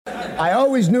I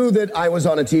always knew that I was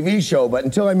on a TV show, but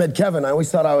until I met Kevin, I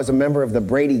always thought I was a member of the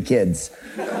Brady Kids.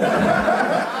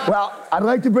 Well, I'd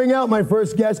like to bring out my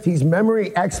first guest. He's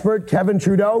memory expert Kevin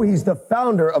Trudeau. He's the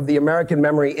founder of the American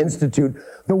Memory Institute,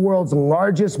 the world's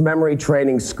largest memory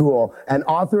training school, and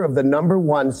author of the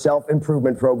 #1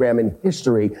 self-improvement program in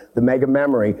history, the Mega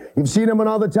Memory. You've seen him on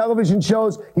all the television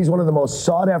shows. He's one of the most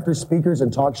sought-after speakers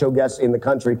and talk show guests in the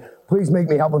country. Please make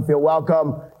me help him feel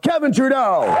welcome, Kevin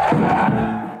Trudeau.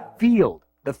 Field.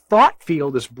 The thought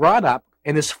field is brought up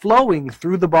and is flowing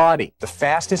through the body. The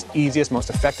fastest, easiest,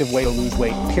 most effective way to lose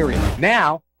weight, period.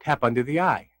 Now, tap under the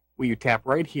eye. Where you tap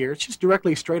right here, it's just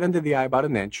directly straight under the eye, about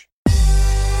an inch.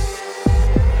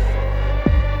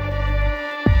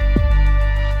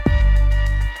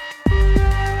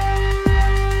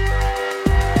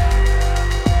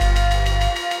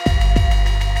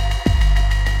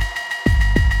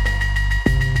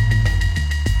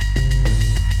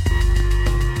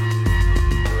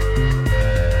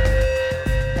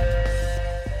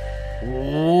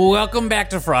 Welcome back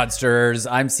to Fraudsters.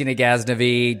 I'm Sina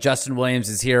Ghaznavi. Justin Williams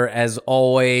is here as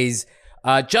always.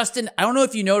 Justin, I don't know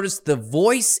if you noticed the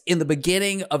voice in the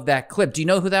beginning of that clip. Do you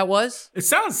know who that was? It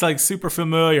sounds like super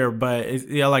familiar, but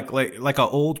like an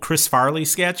old Chris Farley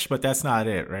sketch, but that's not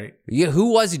it, right? Yeah,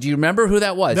 who was it? Do you remember who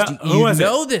that was? No, who was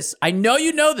know this? I know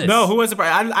you know this. No, who was it?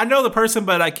 I know the person,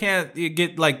 but I can't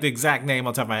get like the exact name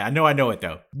on top of my head. I know it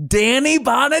though. Danny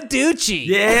Bonaducci.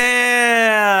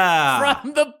 Yeah.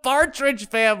 From the Partridge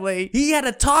Family. He had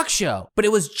a talk show, but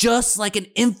it was just like an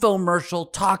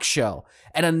infomercial talk show.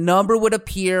 And a number would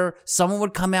appear, someone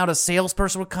would come out, a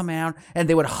salesperson would come out, and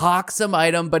they would hawk some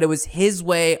item, but it was his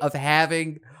way of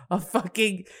having a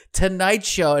fucking Tonight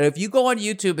Show. And if you go on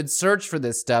YouTube and search for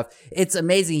this stuff, it's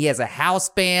amazing. He has a house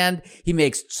band. He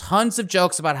makes tons of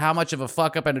jokes about how much of a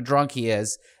fuck up and a drunk he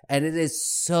is. And it is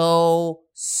so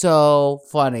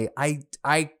funny.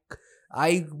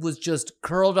 I was just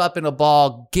curled up in a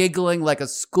ball, giggling like a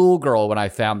schoolgirl when I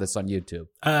found this on YouTube.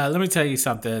 Let me tell you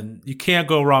something. You can't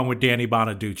go wrong with Danny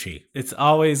Bonaducci. It's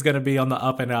always going to be on the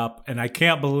up and up, and I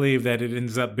can't believe that it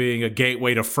ends up being a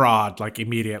gateway to fraud, like,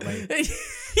 immediately.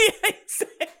 Yeah,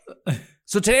 exactly.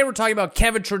 So today we're talking about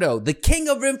Kevin Trudeau, the king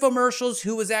of infomercials,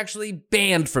 who was actually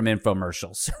banned from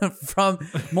infomercials. From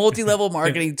multi-level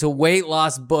marketing to weight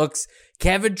loss books,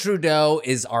 Kevin Trudeau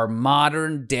is our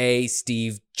modern day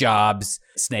Steve Jobs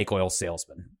snake oil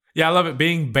salesman. Yeah, I love it.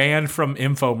 Being banned from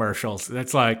infomercials.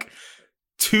 That's like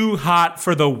too hot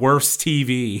for the worst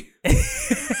TV.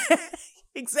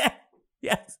 Exactly.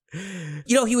 Yes.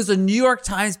 You know, he was a New York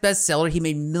Times bestseller. He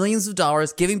made millions of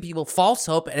dollars giving people false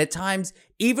hope and at times,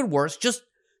 even worse, just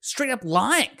straight up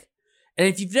lying. And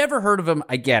if you've never heard of him,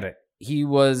 I get it. He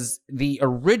was the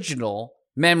original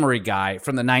memory guy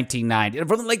from the 1990s,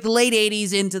 from like the late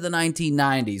 80s into the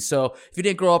 1990s. So if you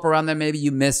didn't grow up around then, maybe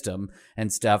you missed him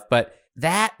and stuff. But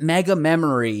that mega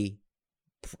memory,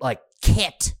 like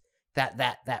kit,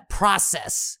 that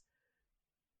process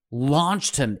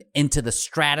launched him into the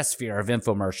stratosphere of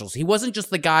infomercials. He wasn't just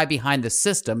the guy behind the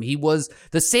system. He was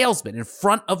the salesman in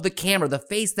front of the camera, the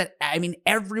face that,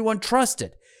 everyone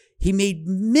trusted. He made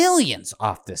millions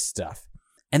off this stuff.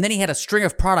 And then he had a string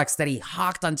of products that he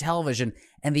hawked on television,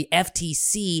 and the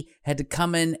FTC had to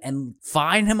come in and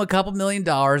fine him a couple $1 million.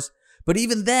 But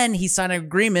even then, he signed an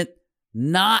agreement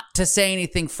not to say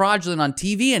anything fraudulent on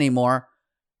TV anymore,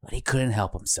 but he couldn't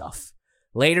help himself.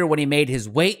 Later, when he made his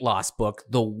weight loss book,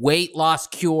 The Weight Loss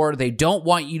Cure They Don't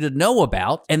Want You to Know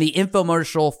About, and the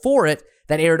infomercial for it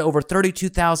that aired over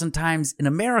 32,000 times in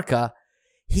America,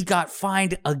 he got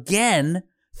fined again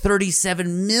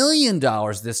 $37 million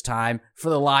this time for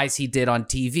the lies he did on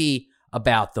TV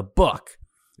about the book.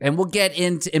 And we'll get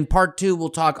into, in part 2, we'll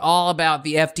talk all about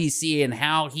the FTC and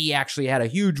how he actually had a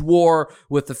huge war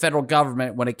with the federal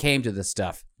government when it came to this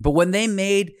stuff. But when they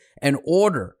made an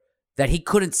order that he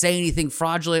couldn't say anything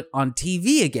fraudulent on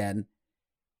TV again,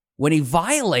 when he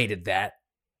violated that,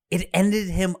 it ended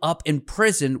him up in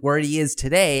prison where he is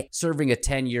today, serving a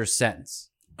 10-year sentence.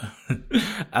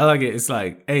 I like it. It's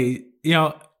like, hey,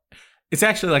 it's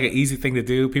actually like an easy thing to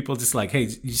do. People just like, hey,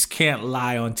 you just can't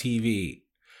lie on TV.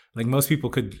 Like most people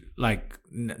could like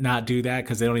not do that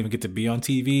because they don't even get to be on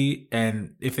TV.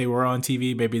 And if they were on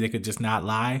TV, maybe they could just not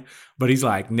lie. But he's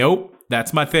like, nope,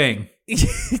 that's my thing.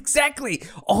 Exactly.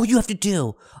 All you have to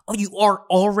do, you are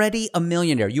already a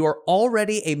millionaire. You are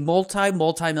already a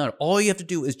multi-millionaire. All you have to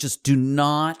do is just do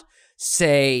not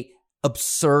say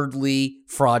absurdly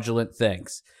fraudulent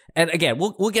things. And again,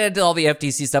 we'll get into all the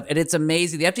FTC stuff, and it's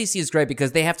amazing. The FTC is great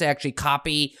because they have to actually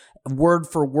copy word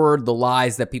for word the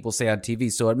lies that people say on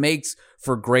TV. So it makes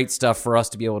for great stuff for us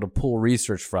to be able to pull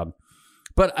research from.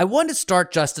 But I wanted to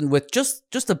start, Justin, with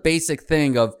just a basic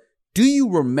thing of, do you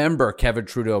remember Kevin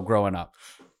Trudeau growing up?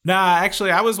 Nah,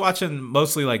 actually, I was watching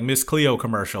mostly like Miss Cleo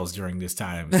commercials during this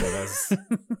time. So that's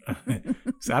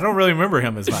so I don't really remember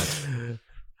him as much.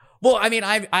 Well, I mean,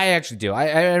 I actually do.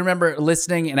 I remember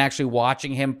listening and actually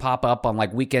watching him pop up on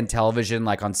like weekend television,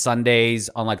 like on Sundays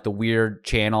on like the weird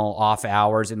channel off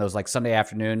hours in those like Sunday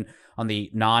afternoon on the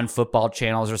non-football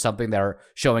channels or something that are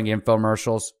showing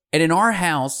infomercials. And in our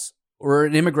house, we're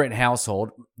an immigrant household,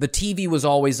 the TV was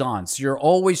always on. So you're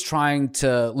always trying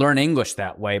to learn English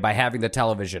that way by having the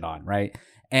television on, right?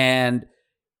 And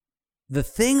the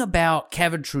thing about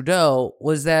Kevin Trudeau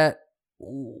was that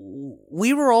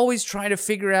we were always trying to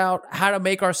figure out how to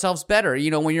make ourselves better.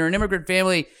 You know, when you're an immigrant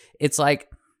family, it's like,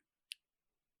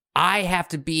 I have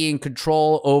to be in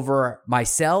control over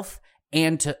myself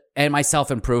and my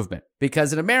self-improvement.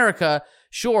 Because in America,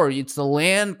 sure, it's the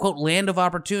land, quote, land of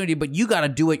opportunity, but you got to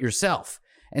do it yourself.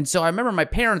 And so I remember my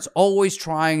parents always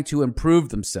trying to improve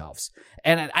themselves.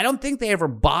 And I don't think they ever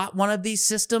bought one of these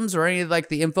systems or any of like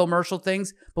the infomercial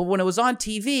things. But when it was on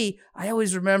TV, I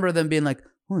always remember them being like,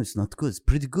 oh, it's not good. It's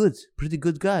pretty good. Pretty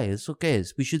good guy. It's okay.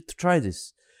 We should try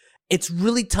this. It's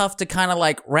really tough to kind of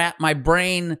like wrap my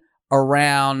brain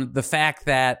around the fact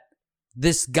that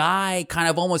this guy kind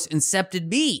of almost incepted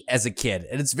me as a kid.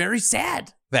 And it's very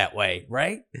sad that way,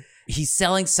 right? He's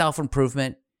selling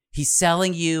self-improvement. He's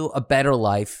selling you a better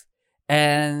life.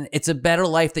 And it's a better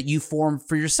life that you form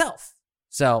for yourself.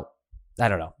 So, I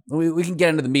don't know. We can get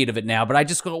into the meat of it now, but I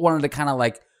just wanted to kind of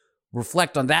like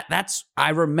reflect on that. I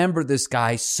remember this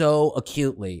guy so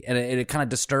acutely, and it kind of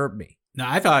disturbed me. No,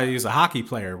 I thought he was a hockey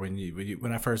player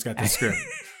when I first got the script.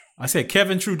 I said,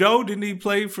 Kevin Trudeau, didn't he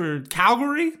play for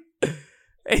Calgary?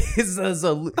 Is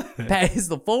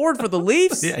the forward for the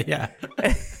Leafs? Yeah.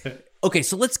 Okay,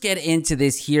 so let's get into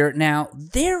this here. Now,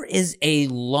 there is a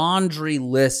laundry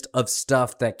list of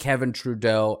stuff that Kevin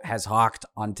Trudeau has hawked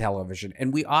on television,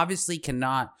 and we obviously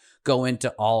cannot go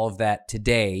into all of that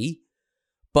today.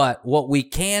 But what we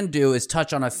can do is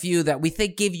touch on a few that we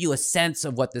think give you a sense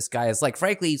of what this guy is like.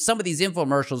 Frankly, some of these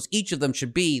infomercials, each of them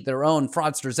should be their own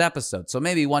Fraudsters episode. So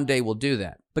maybe one day we'll do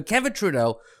that. But Kevin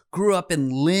Trudeau grew up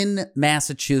in Lynn,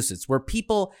 Massachusetts, where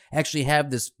people actually have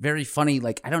this very funny,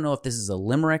 like, I don't know if this is a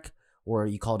limerick or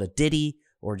you call it a ditty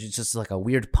or just like a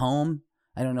weird poem.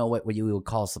 I don't know what you would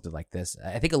call something like this.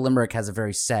 I think a limerick has a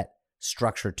very set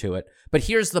structure to it. But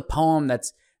here's the poem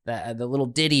that's the little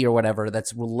ditty or whatever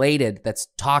that's related, that's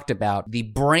talked about, the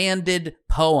branded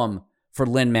poem for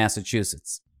Lynn,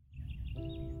 Massachusetts.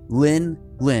 Lynn,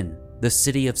 Lynn, the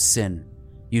city of sin.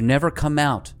 You never come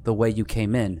out the way you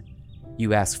came in.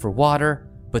 You ask for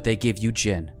water, but they give you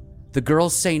gin. The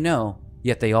girls say no,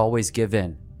 yet they always give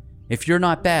in. If you're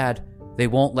not bad, they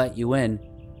won't let you in.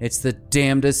 It's the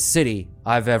damnedest city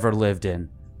I've ever lived in.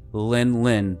 Lynn,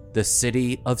 Lynn, the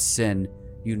city of sin.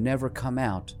 You never come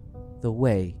out the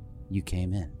way you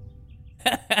came in.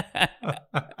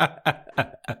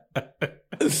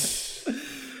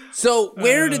 So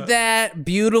where did that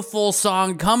beautiful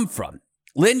song come from?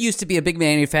 Lynn used to be a big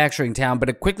manufacturing town, but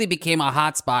it quickly became a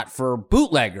hotspot for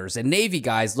bootleggers and Navy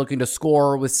guys looking to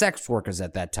score with sex workers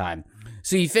at that time.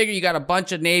 So you figure you got a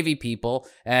bunch of Navy people,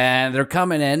 and they're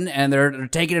coming in, and they're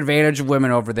taking advantage of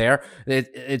women over there.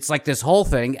 It's like this whole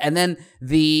thing. And then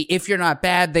the if you're not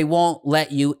bad, they won't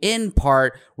let you in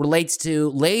part relates to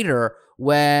later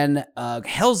when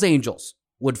Hell's Angels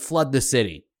would flood the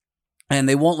city. And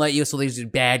they won't let you, so these are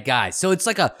bad guys. So it's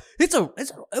like it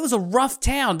was a rough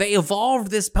town. They evolved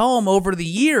this poem over the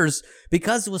years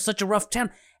because it was such a rough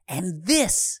town. And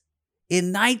this,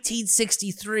 in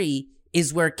 1963,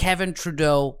 is where Kevin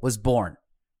Trudeau was born.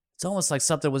 It's almost like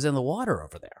something was in the water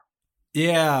over there.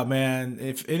 Yeah, man.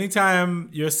 If anytime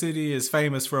your city is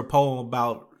famous for a poem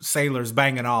about sailors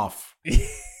banging off,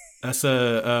 that's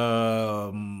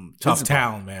a tough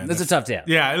town, man. That's a tough town.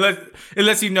 Yeah, it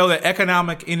lets you know that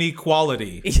economic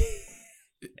inequality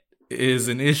is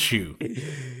an issue.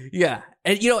 Yeah.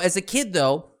 And, as a kid,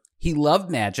 though, he loved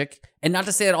magic. And not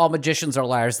to say that all magicians are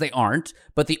liars, they aren't,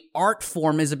 but the art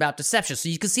form is about deception. So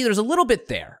you can see there's a little bit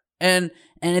there. And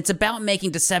it's about making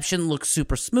deception look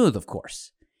super smooth, of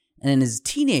course. And in his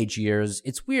teenage years,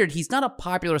 it's weird, he's not a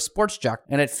popular sports jock.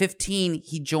 And at 15,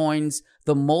 he joins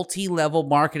the multi-level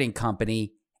marketing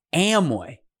company,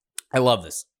 Amway. I love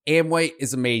this. Amway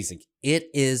is amazing. It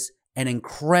is an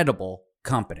incredible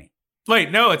company.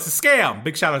 Wait, no, it's a scam.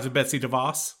 Big shout out to Betsy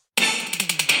DeVos.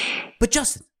 But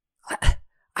Justin,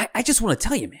 I just want to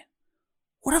tell you, man,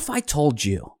 what if I told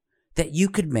you that you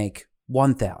could make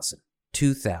 $1,000,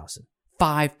 $2,000,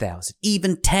 5,000,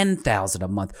 even 10,000 a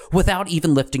month without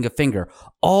even lifting a finger.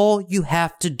 All you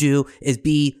have to do is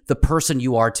be the person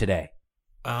you are today.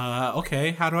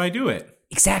 Okay. How do I do it?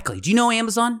 Exactly. Do you know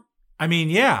Amazon? I mean,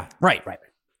 yeah. Right.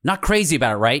 Not crazy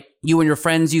about it, right? You and your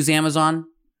friends use Amazon?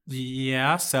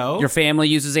 Yeah, so? Your family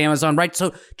uses Amazon, right?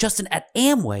 So, Justin, at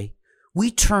Amway,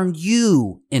 we turn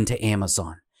you into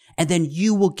Amazon, and then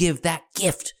you will give that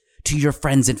gift to your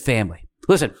friends and family.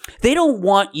 Listen, they don't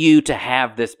want you to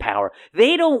have this power.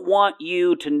 They don't want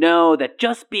you to know that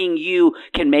just being you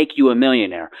can make you a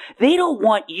millionaire. They don't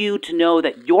want you to know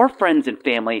that your friends and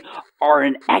family are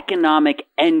an economic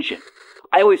engine.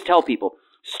 I always tell people,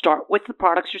 start with the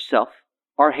products yourself.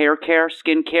 Our hair care,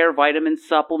 skin care, vitamins,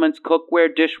 supplements, cookware,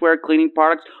 dishware, cleaning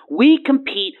products. We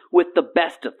compete with the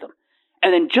best of them.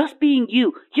 And then just being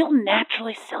you, you'll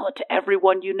naturally sell it to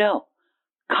everyone you know.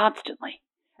 Constantly.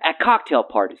 At cocktail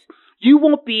parties, you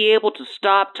won't be able to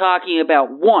stop talking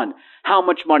about 1, how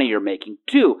much money you're making,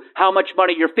 2, how much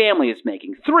money your family is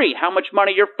making, 3, how much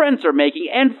money your friends are making,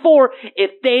 and 4,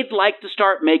 if they'd like to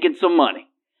start making some money.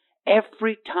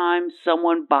 Every time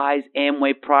someone buys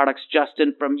Amway products,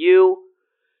 Justin, from you,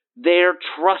 their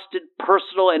trusted,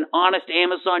 personal, and honest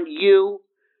Amazon,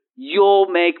 you'll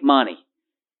make money.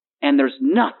 And there's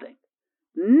nothing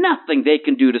they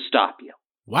can do to stop you.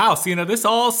 Wow, Cena, this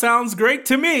all sounds great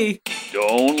to me.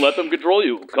 Don't let them control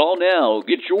you. Call now.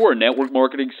 Get your network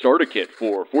marketing starter kit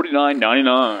for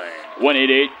 $49.99.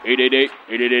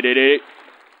 1-888-888-8888.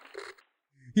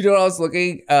 You know what, I was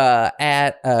looking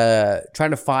at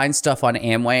trying to find stuff on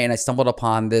Amway, and I stumbled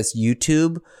upon this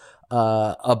YouTube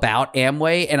about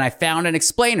Amway, and I found an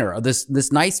explainer of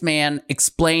this nice man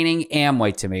explaining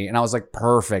Amway to me, and I was like,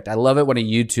 perfect. I love it when a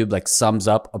YouTube like sums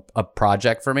up a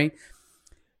project for me.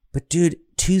 But dude,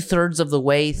 2/3 of the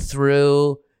way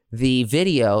through the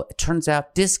video, it turns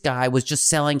out this guy was just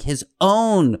selling his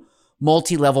own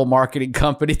multi-level marketing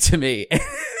company to me.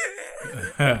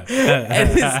 And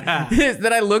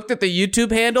then I looked at the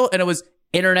YouTube handle, and it was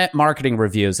internet marketing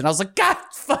reviews, and I was like, God,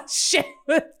 shit,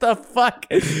 what the fuck?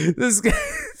 This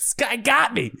guy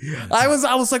got me. I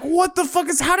was like, what the fuck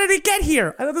how did it get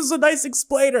here? I thought this was a nice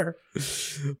explainer.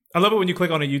 I love it when you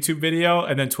click on a YouTube video,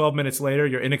 and then 12 minutes later,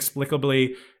 you're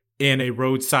inexplicably in a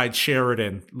roadside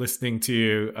Sheridan listening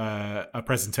to a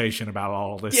presentation about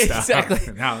all this stuff. Exactly.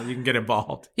 And how you can get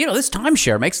involved. You know, this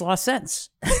timeshare makes a lot of sense.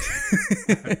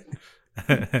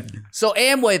 So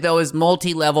Amway, though, is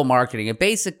multi-level marketing. And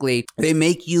basically, they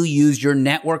make you use your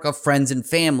network of friends and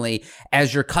family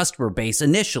as your customer base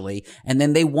initially. And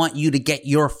then they want you to get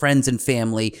your friends and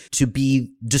family to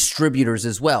be distributors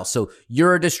as well. So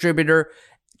you're a distributor,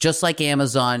 just like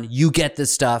Amazon. You get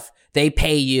this stuff. They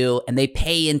pay you, and they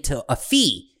pay into a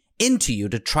fee into you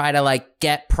to try to like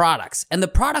get products. And the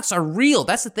products are real.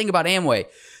 That's the thing about Amway.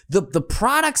 The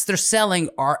products they're selling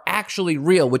are actually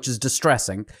real, which is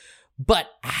distressing. But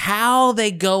how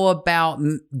they go about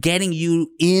getting you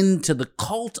into the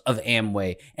cult of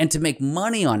Amway and to make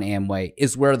money on Amway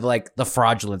is where like the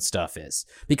fraudulent stuff is.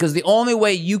 Because the only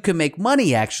way you can make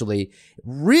money actually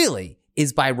really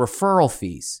is by referral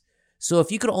fees. So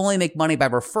if you could only make money by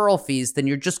referral fees, then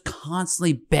you're just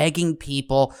constantly begging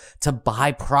people to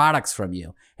buy products from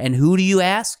you. And who do you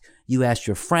ask? You ask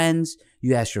your friends.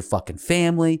 You ask your fucking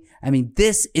family. I mean,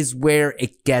 this is where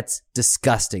it gets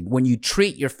disgusting, when you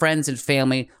treat your friends and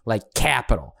family like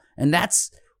capital. And that's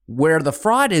where the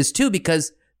fraud is too,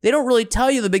 because they don't really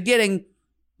tell you in the beginning,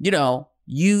 you know,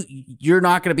 you're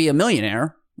not going to be a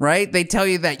millionaire, right? They tell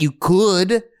you that you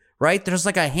could, right? There's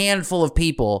like a handful of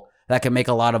people that can make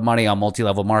a lot of money on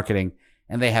multi-level marketing,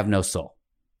 and they have no soul.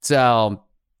 So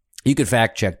you could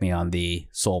fact check me on the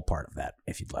soul part of that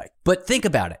if you'd like. But think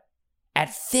about it.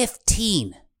 At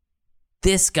 15,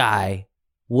 this guy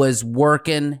was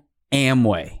working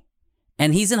Amway,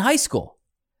 and he's in high school.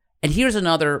 And here's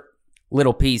another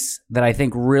little piece that I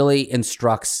think really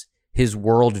instructs his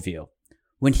worldview.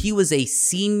 When he was a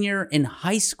senior in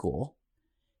high school,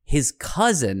 his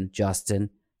cousin,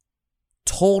 Justin,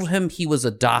 told him he was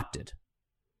adopted.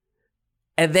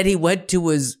 And then he went to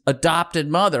his adopted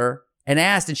mother and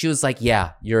asked, and she was like,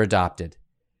 yeah, you're adopted.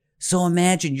 So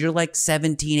imagine you're like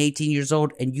 17, 18 years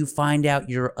old and you find out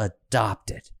you're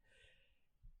adopted.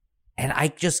 And I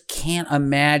just can't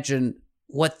imagine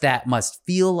what that must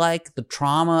feel like, the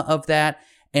trauma of that.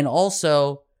 And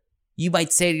also, you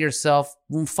might say to yourself,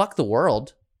 well, fuck the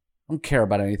world. I don't care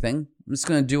about anything. I'm just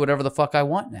going to do whatever the fuck I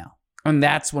want now. And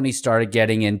that's when he started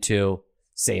getting into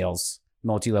sales,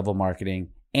 multi-level marketing,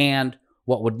 and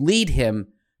what would lead him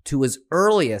to his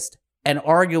earliest and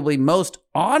arguably most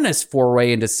honest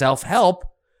foray into self-help,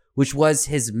 which was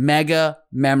his mega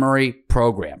memory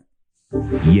program.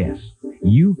 Yes,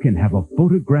 you can have a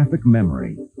photographic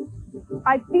memory.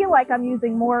 I feel like I'm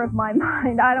using more of my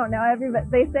mind. I don't know.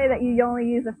 They say that you only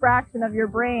use a fraction of your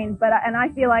brain, and I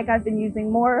feel like I've been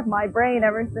using more of my brain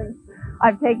ever since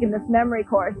I've taken this memory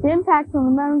course. The impact from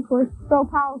the memory course is so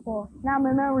powerful. Now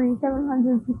my memory is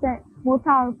 700% more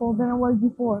powerful than it was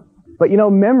before. But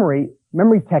memory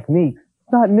techniques,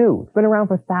 it's not new. It's been around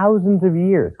for thousands of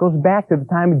years. It goes back to the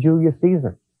time of Julius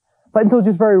Caesar. But until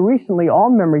just very recently, all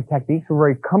memory techniques were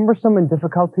very cumbersome and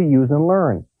difficult to use and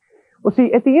learn. Well,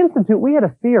 see, at the Institute, we had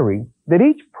a theory that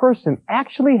each person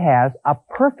actually has a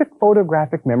perfect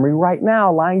photographic memory right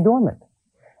now lying dormant,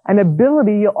 an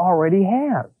ability you already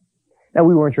have. Now,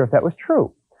 we weren't sure if that was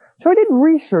true. So I did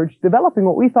research developing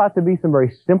what we thought to be some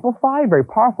very simplified, very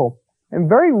powerful, and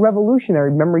very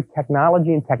revolutionary memory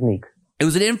technology and techniques. It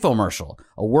was an infomercial,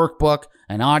 a workbook,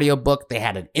 an audiobook. They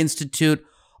had an institute,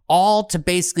 all to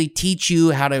basically teach you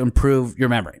how to improve your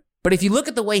memory. But if you look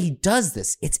at the way he does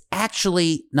this, it's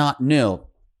actually not new.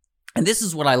 And this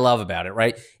is what I love about it,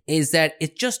 right? Is that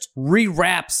it just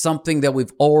rewraps something that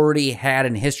we've already had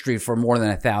in history for more than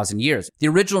 1,000 years. The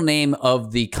original name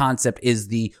of the concept is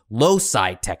the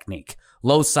loci technique.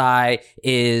 Loci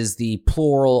is the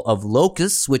plural of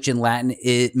locus, which in Latin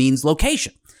it means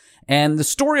location. And the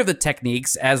story of the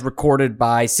techniques, as recorded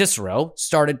by Cicero,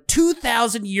 started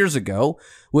 2,000 years ago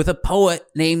with a poet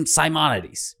named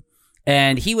Simonides.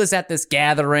 And he was at this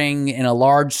gathering in a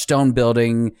large stone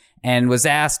building and was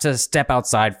asked to step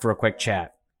outside for a quick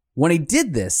chat. When he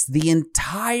did this, the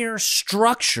entire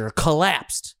structure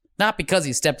collapsed. Not because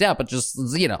he stepped out, but just,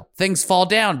 things fall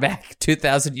down back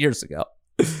 2,000 years ago.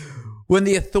 When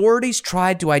the authorities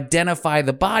tried to identify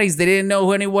the bodies, they didn't know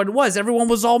who anyone was. Everyone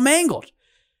was all mangled.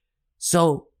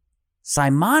 So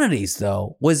Simonides,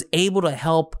 though, was able to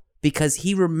help because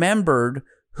he remembered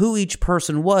who each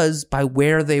person was by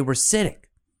where they were sitting.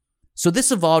 So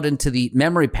this evolved into the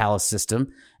memory palace system,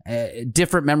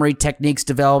 different memory techniques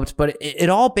developed, but it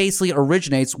all basically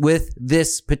originates with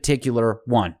this particular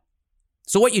one.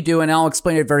 So what you do, and I'll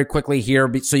explain it very quickly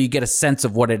here so you get a sense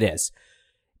of what it is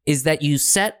that you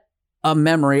set a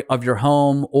memory of your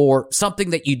home or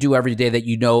something that you do every day that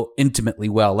you know intimately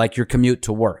well, like your commute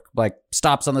to work, like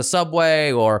stops on the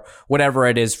subway or whatever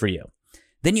it is for you.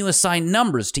 Then you assign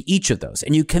numbers to each of those,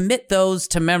 and you commit those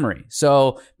to memory.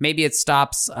 So maybe it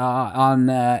stops on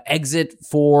exit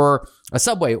for a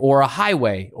subway or a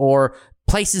highway or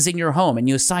places in your home, and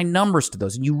you assign numbers to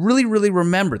those, and you really, really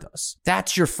remember those.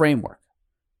 That's your framework.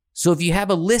 So if you have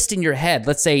a list in your head,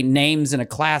 let's say names in a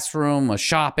classroom, a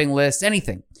shopping list,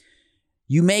 anything,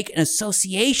 you make an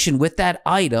association with that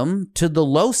item to the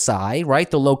loci,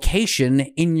 right? The location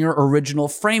in your original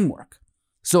framework.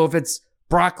 So if it's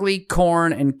broccoli,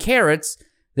 corn, and carrots,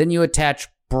 then you attach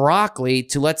broccoli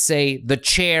to, let's say, the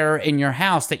chair in your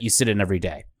house that you sit in every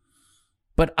day.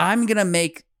 But I'm going to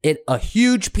make it a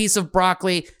huge piece of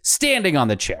broccoli standing on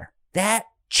the chair. That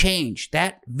change,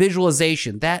 that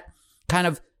visualization, that kind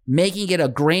of making it a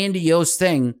grandiose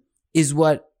thing is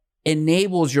what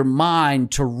enables your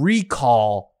mind to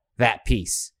recall that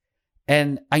piece.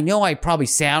 And I know I probably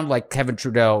sound like Kevin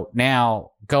Trudeau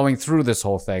now going through this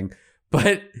whole thing,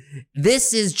 but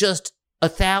this is just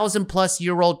 1,000+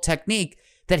 year old technique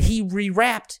that he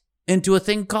rewrapped into a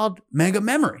thing called mega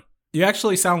memory. You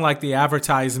actually sound like the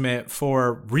advertisement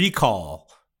for Recall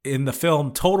in the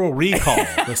film Total Recall,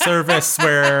 the service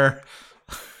where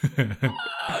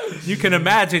you can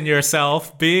imagine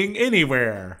yourself being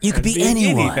anywhere. You could be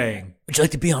anyone. Anything. Would you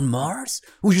like to be on Mars?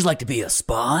 Would you like to be a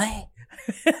spy?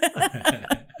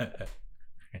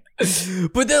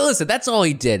 But then listen, that's all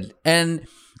he did. And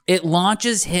it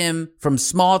launches him from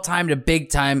small time to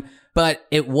big time, but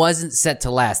it wasn't set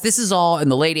to last. This is all in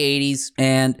the late 80s,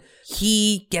 and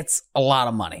he gets a lot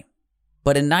of money.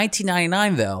 But in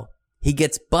 1999, though, he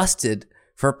gets busted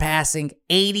for passing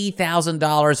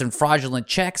 $80,000 in fraudulent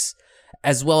checks,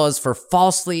 as well as for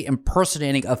falsely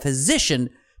impersonating a physician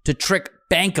to trick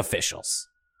bank officials.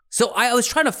 So I was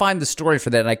trying to find the story for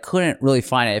that, and I couldn't really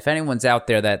find it. If anyone's out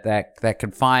there that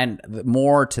can find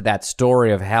more to that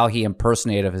story of how he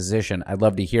impersonated a physician, I'd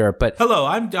love to hear it. But hello,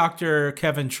 I'm Dr.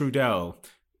 Kevin Trudeau.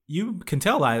 You can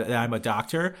tell that I'm a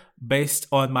doctor based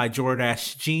on my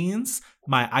Jordache jeans,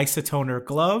 my isotoner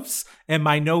gloves, and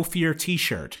my No Fear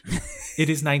t-shirt. It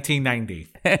is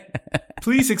 1990.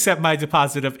 Please accept my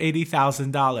deposit of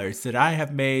 $80,000 that I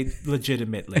have made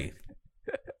legitimately.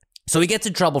 So he gets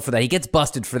in trouble for that. He gets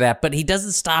busted for that, but he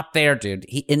doesn't stop there, dude.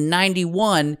 In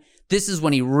 91, this is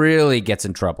when he really gets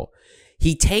in trouble.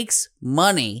 He takes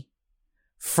money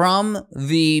from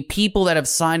the people that have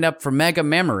signed up for Mega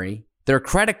Memory, their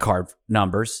credit card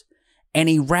numbers, and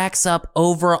he racks up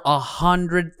over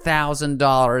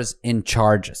 $100,000 in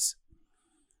charges.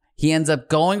 He ends up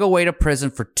going away to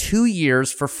prison for 2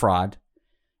 years for fraud.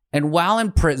 And while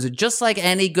in prison, just like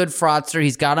any good fraudster,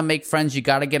 he's got to make friends. You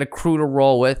got to get a crew to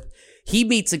roll with. He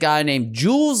meets a guy named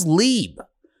Jules Lieb,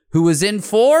 who was in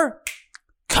for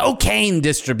cocaine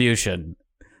distribution.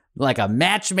 Like a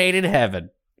match made in heaven.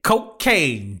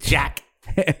 Cocaine, Jack.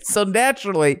 So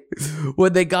naturally,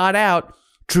 when they got out,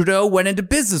 Trudeau went into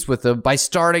business with them by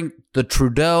starting the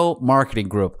Trudeau Marketing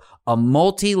Group, a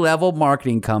multi-level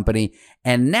marketing company.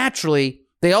 And naturally,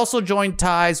 they also joined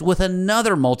ties with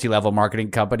another multi-level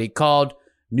marketing company called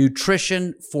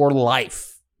Nutrition for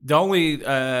Life. The only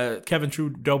Kevin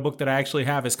Trudeau book that I actually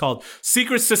have is called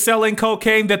Secrets to Selling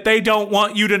Cocaine That They Don't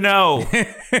Want You to Know.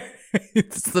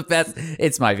 It's the best.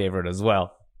 It's my favorite as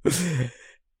well.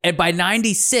 And by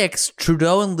 96,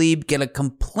 Trudeau and Lieb get a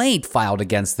complaint filed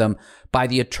against them by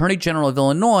the Attorney General of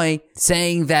Illinois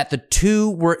saying that the two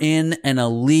were in an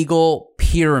illegal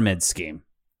pyramid scheme.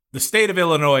 The state of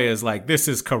Illinois is like, this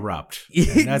is corrupt.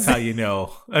 And that's how you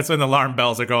know. That's when the alarm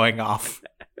bells are going off.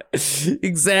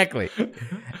 Exactly.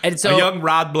 And so a young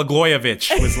Rod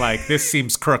Blagojevich was like, this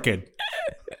seems crooked.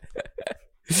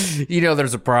 You know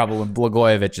there's a problem when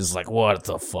Blagojevich is like, what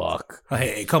the fuck?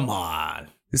 Hey, come on.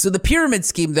 So the pyramid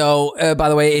scheme, though, by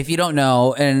the way, if you don't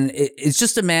know, and it's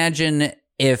just imagine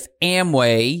if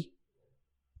Amway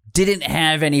didn't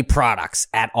have any products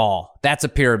at all. That's a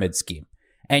pyramid scheme.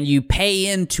 And you pay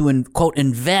in to, quote,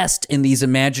 invest in these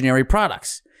imaginary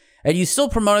products. And you still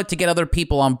promote it to get other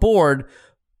people on board,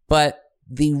 but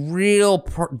the real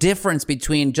difference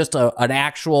between just an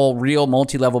actual real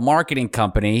multi-level marketing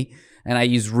company, and I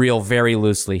use real very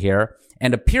loosely here,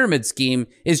 and a pyramid scheme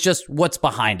is just what's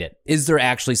behind it. Is there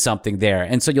actually something there?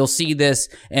 And so you'll see this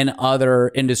in other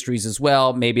industries as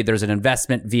well. Maybe there's an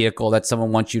investment vehicle that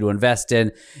someone wants you to invest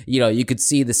in. You know, you could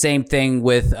see the same thing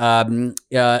with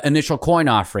initial coin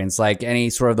offerings, like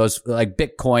any sort of those like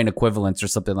Bitcoin equivalents or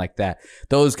something like that.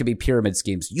 Those could be pyramid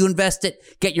schemes. You invest it,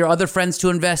 get your other friends to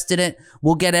invest in it.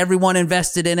 We'll get everyone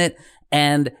invested in it.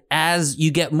 And as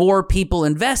you get more people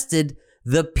invested,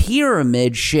 the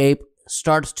pyramid shape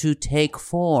starts to take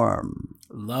form.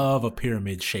 Love a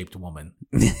pyramid-shaped woman.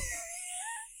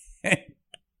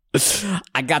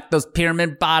 I got those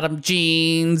pyramid bottom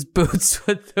jeans, boots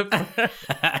with the...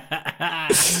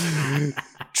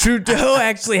 Trudeau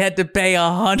actually had to pay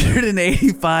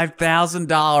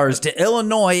 $185,000 to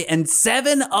Illinois and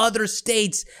 7 other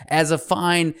states as a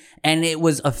fine, and it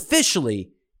was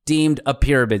officially deemed a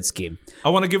pyramid scheme. I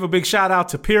want to give a big shout out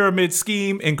to Pyramid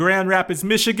Scheme in Grand Rapids,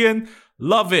 Michigan.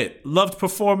 Love it. Loved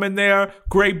performing there.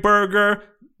 Great burger,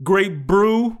 great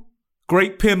brew,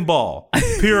 great pinball.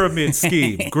 Pyramid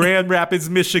Scheme, Grand Rapids,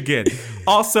 Michigan.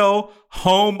 Also,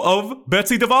 home of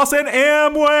Betsy DeVos and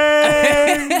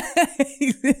Amway.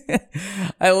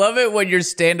 I love it when your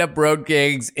stand-up road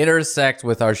gigs intersect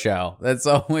with our show. That's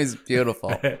always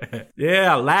beautiful.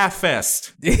 Yeah, Laugh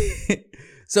Fest.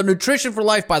 So Nutrition for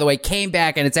Life, by the way, came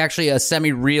back, and it's actually a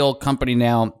semi-real company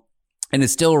now, and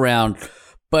is still around.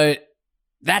 But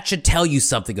that should tell you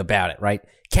something about it, right?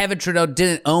 Kevin Trudeau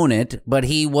didn't own it, but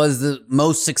he was the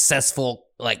most successful,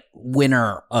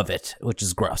 winner of it, which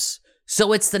is gross.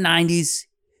 So it's the 90s.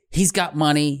 He's got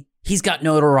money. He's got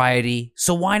notoriety.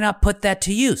 So why not put that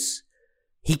to use?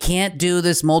 He can't do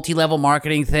this multi-level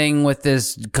marketing thing with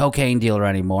this cocaine dealer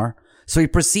anymore. So he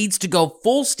proceeds to go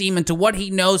full steam into what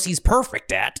he knows he's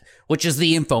perfect at, which is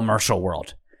the infomercial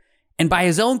world. And by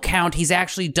his own count, he's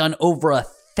actually done over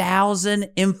 1,000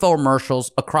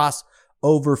 infomercials across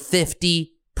over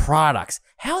 50 products.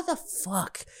 How the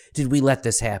fuck did we let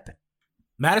this happen?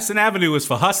 Madison Avenue is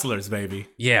for hustlers, baby.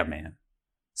 Yeah, man.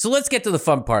 So let's get to the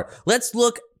fun part. Let's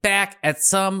look back at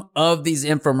some of these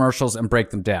infomercials and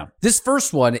break them down. This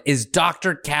first one is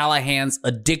Dr. Callahan's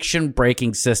addiction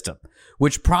breaking system,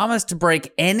 which promised to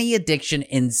break any addiction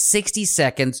in 60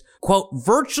 seconds, quote,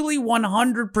 virtually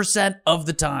 100% of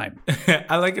the time.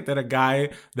 I like it that a guy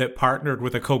that partnered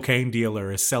with a cocaine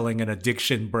dealer is selling an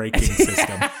addiction breaking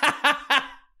system.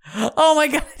 Oh my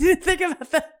God, I didn't think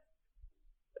about that.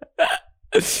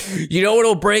 You know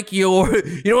what'll break your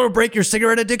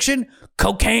cigarette addiction?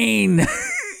 Cocaine.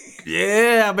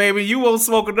 Yeah, baby, you won't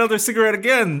smoke another cigarette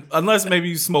again, unless maybe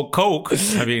you smoke coke.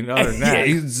 I mean, other than that.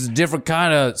 Yeah, it's a different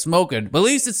kind of smoking, but at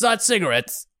least it's not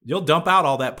cigarettes. You'll dump out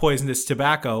all that poisonous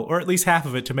tobacco, or at least half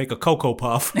of it, to make a Cocoa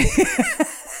Puff.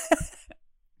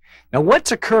 Now,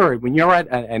 what's occurred when you're at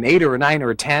an 8 or a 9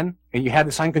 or a 10 and you have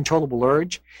this uncontrollable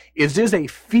urge is there's a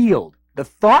field. The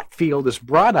thought field is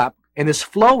brought up and is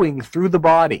flowing through the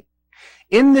body.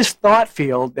 In this thought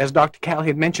field, as Dr.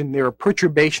 Callahan mentioned, there are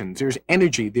perturbations, there's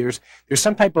energy, there's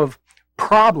some type of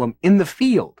problem in the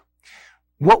field.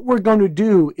 What we're going to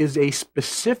do is a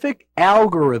specific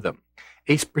algorithm,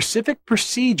 a specific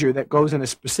procedure that goes in a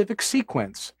specific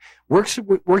sequence, working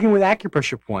with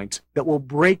acupressure points that will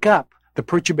break up the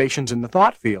perturbations in the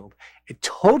thought field, it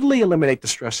totally eliminate the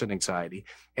stress and anxiety,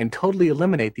 and totally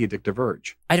eliminate the addictive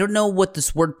urge. I don't know what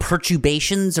this word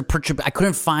perturbations or I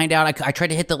couldn't find out. I tried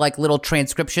to hit the little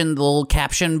transcription, the little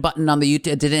caption button on the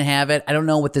YouTube. It didn't have it. I don't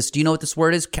know what this. Do you know what this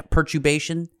word is?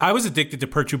 Perturbation. I was addicted to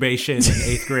perturbation in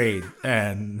 8th grade,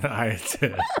 and I had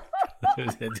to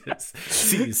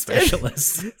see a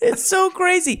specialist. It's so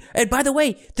crazy. And by the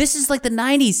way, this is like the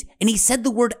 90s, and he said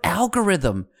the word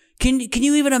algorithm. Can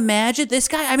you even imagine this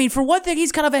guy? I mean, for one thing,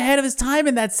 he's kind of ahead of his time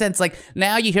in that sense. Like,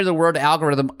 now you hear the word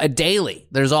algorithm daily.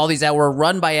 There's all these that were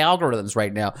run by algorithms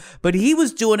right now. But he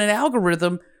was doing an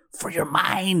algorithm for your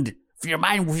mind, for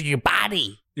your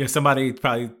body. Yeah, somebody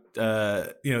probably,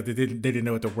 they didn't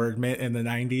know what the word meant in the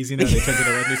 90s. They turned to the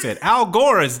word and they said, Al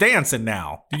Gore is dancing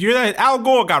now. Did you hear that? Al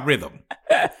Gore got rhythm.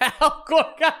 Al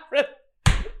Gore got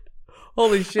rhythm.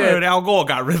 Holy shit. I heard Al Gore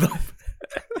got rhythm.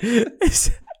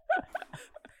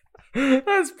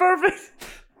 That's perfect.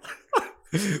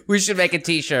 We should make a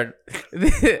t-shirt.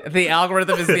 The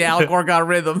algorithm is the Al Gore got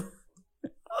rhythm.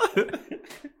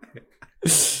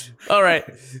 All right.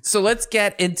 So let's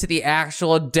get into the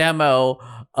actual demo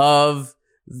of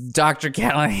Dr.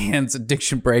 Callahan's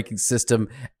addiction breaking system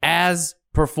as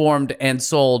performed and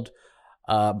sold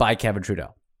by Kevin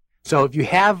Trudeau. So if you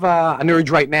have an urge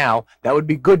right now, that would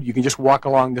be good. You can just walk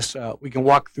along this. We can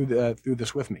walk through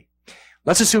this with me.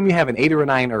 Let's assume you have an 8 or a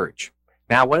 9 urge.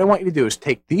 Now, what I want you to do is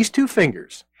take these 2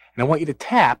 fingers, and I want you to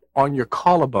tap on your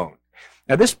collarbone.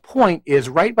 Now, this point is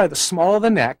right by the small of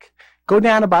the neck. Go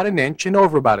down about 1 inch and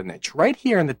over about 1 inch, right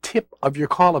here on the tip of your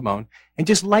collarbone, and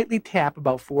just lightly tap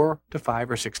about 4 to 5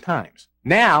 or 6 times.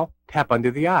 Now, tap under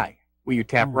the eye. Where you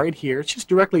tap right here. It's just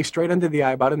directly straight under the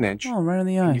eye, about 1 inch. Oh, right on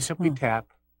the eye. And you simply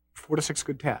tap 4 to 6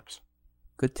 good taps.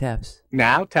 Good taps.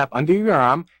 Now, tap under your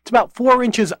arm. It's about 4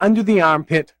 inches under the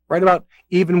armpit, right about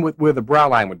even with where the brow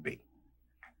line would be.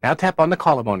 Now, tap on the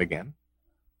collarbone again.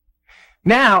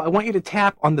 Now, I want you to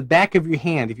tap on the back of your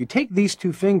hand. If you take these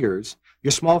 2 fingers,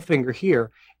 your small finger here,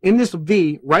 in this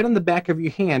V, right on the back of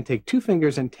your hand, take 2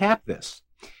 fingers and tap this.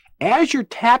 As you're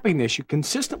tapping this, you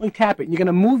consistently tap it, and you're going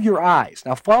to move your eyes.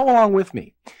 Now, follow along with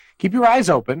me. Keep your eyes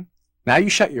open. Now you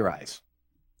shut your eyes.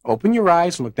 Open your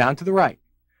eyes and look down to the right.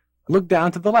 Look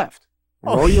down to the left.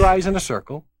 Roll your eyes in a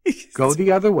circle. Go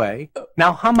the other way.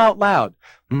 Now hum out loud.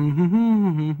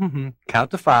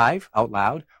 Count to 5 out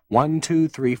loud. 1, 2,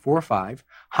 3, 4, 5.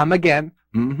 Hum again.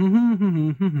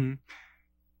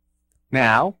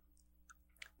 Now,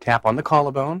 tap on the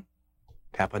collarbone.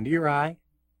 Tap under your eye.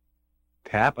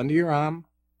 Tap under your arm.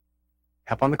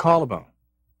 Tap on the collarbone.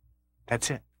 That's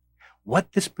it.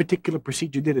 What this particular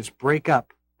procedure did is break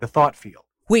up the thought field.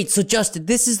 Wait, so Justin,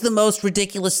 this is the most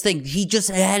ridiculous thing. He just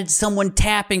had someone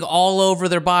tapping all over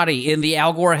their body in the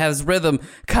Al Gore has rhythm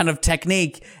kind of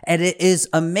technique, and it is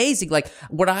amazing. Like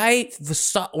when I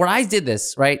did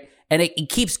this, right, and it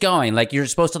keeps going. Like you're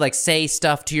supposed to like say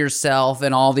stuff to yourself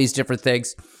and all these different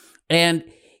things, and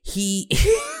he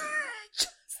just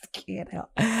can't help.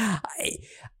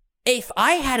 If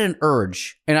I had an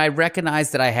urge, and I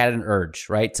recognized that I had an urge,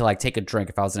 right, to like take a drink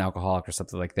if I was an alcoholic or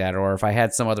something like that, or if I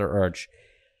had some other urge.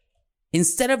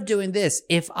 Instead of doing this,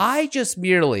 if I just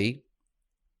merely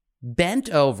bent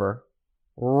over,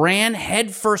 ran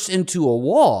headfirst into a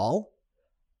wall,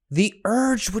 the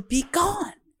urge would be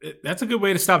gone. That's a good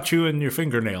way to stop chewing your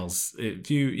fingernails.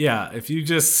 If you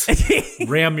just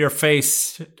ram your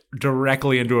face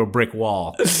directly into a brick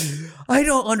wall. I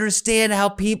don't understand how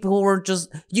people were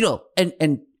just,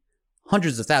 and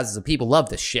hundreds of thousands of people love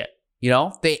this shit.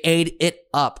 They ate it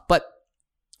up. But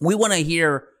we want to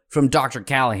hear from Dr.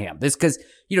 Callahan. Because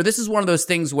this is one of those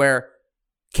things where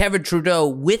Kevin Trudeau,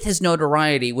 with his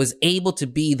notoriety, was able to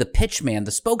be the pitchman,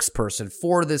 the spokesperson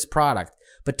for this product.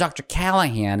 But Dr.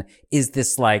 Callahan is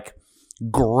this like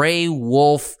gray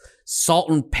wolf, salt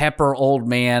and pepper old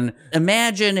man.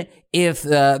 Imagine if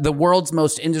the world's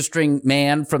most interesting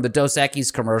man from the Dos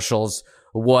Equis commercials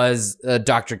was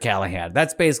Dr. Callahan.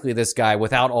 That's basically this guy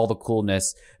without all the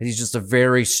coolness. And he's just a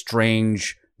very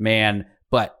strange man.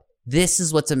 But this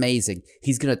is what's amazing.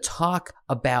 He's going to talk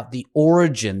about the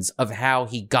origins of how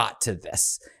he got to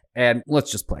this. And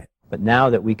let's just play it. But now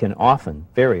that we can often,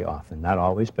 very often, not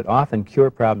always, but often cure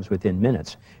problems within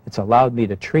minutes, it's allowed me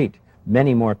to treat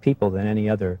many more people than any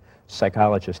other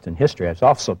psychologist in history. I've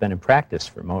also been in practice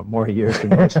for more years than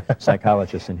most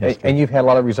psychologists in history. And you've had a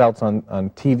lot of results on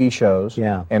TV shows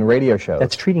and radio shows.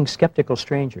 That's treating skeptical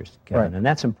strangers, Kevin, Right. and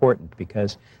that's important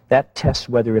because that tests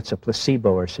whether it's a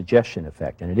placebo or suggestion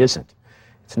effect, and it isn't.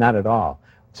 It's not at all.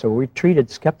 So we treated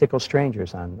skeptical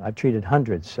strangers I've treated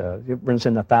hundreds, it runs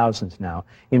in the thousands now,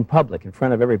 in public, in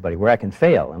front of everybody, where I can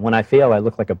fail. And when I fail, I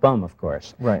look like a bum, of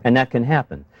course. Right. And that can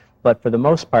happen. But for the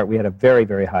most part, we had a very,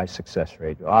 very high success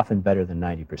rate, often better than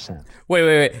 90%.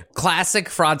 Wait. Classic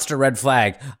fraudster red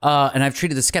flag. And I've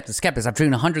treated the skeptics. I've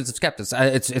treated hundreds of skeptics.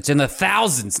 It's in the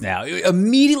thousands now. You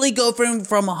immediately go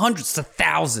from hundreds to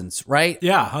thousands, right?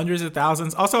 Yeah, hundreds of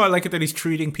thousands. Also, I like it that he's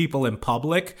treating people in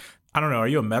public. I don't know, are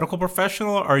you a medical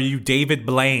professional or are you David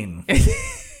Blaine?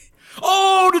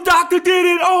 Oh, the doctor did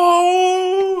it!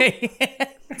 Oh!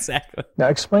 Exactly. Now,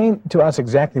 explain to us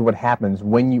exactly what happens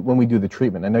when we do the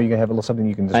treatment. I know you have a little something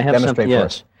you can just demonstrate for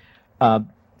us.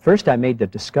 First, I made the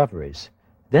discoveries.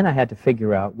 Then I had to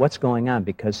figure out what's going on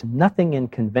because nothing in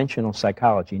conventional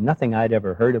psychology, nothing I'd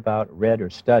ever heard about, read, or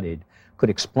studied could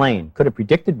have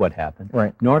predicted what happened,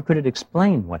 right. Nor could it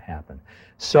explain what happened.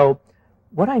 So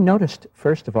what I noticed,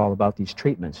 first of all, about these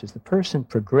treatments is the person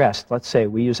progressed. Let's say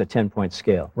we use a 10-point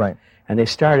scale. Right. And they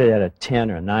started at a 10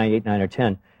 or a 9, 8, 9, or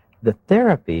 10. The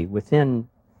therapy, within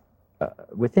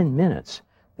minutes,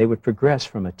 they would progress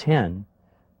from a 10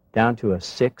 down to a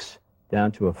 6,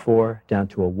 down to a 4, down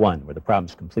to a 1, where the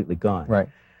problem's completely gone. Right.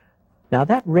 Now,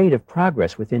 that rate of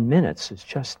progress within minutes is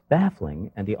just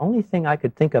baffling, and the only thing I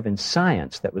could think of in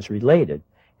science that was related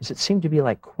is it seemed to be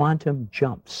like quantum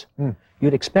jumps.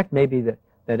 You'd expect maybe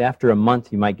that after a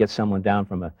month you might get someone down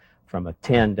from a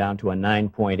 10 down to a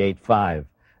 9.85,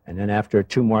 and then after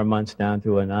 2 more months down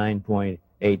to a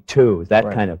 9.82, that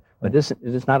Right. kind of, but this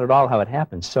is not at all how it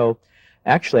happens. So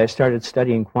actually I started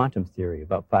studying quantum theory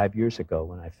about 5 years ago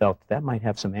when I felt that might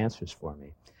have some answers for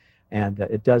me. And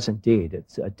it does indeed.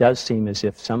 It does seem as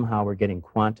if somehow we're getting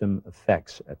quantum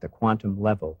effects at the quantum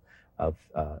level of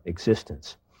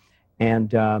existence.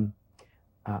 And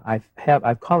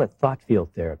I've called it thought field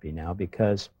therapy now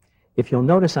because if you'll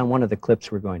notice on one of the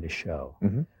clips we're going to show,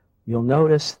 you'll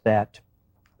notice that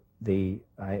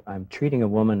I'm treating a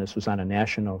woman. This was on a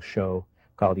national show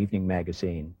called Evening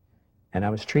Magazine. And I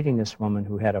was treating this woman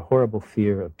who had a horrible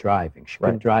fear of driving. She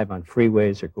couldn't drive on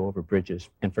freeways or go over bridges.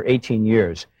 And for 18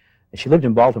 years, and she lived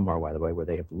in Baltimore, by the way, where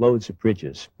they have loads of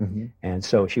bridges. And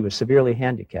so she was severely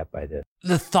handicapped by this.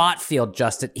 The thought field,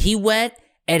 Justin. He went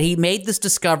and he made this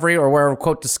discovery, or whatever,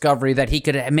 quote, discovery, that he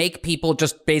could make people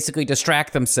just basically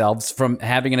distract themselves from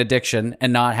having an addiction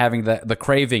and not having the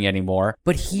craving anymore.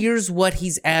 But here's what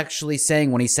he's actually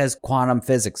saying when he says quantum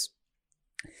physics.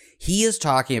 He is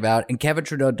talking about, and Kevin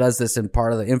Trudeau does this in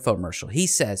part of the infomercial, he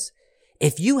says,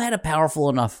 if you had a powerful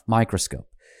enough microscope,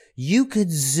 you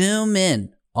could zoom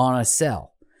in on a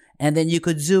cell, and then you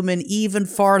could zoom in even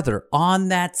farther on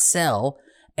that cell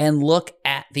and look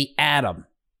at the atom,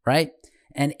 right?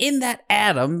 And in that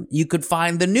atom, you could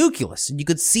find the nucleus, and you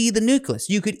could see the nucleus.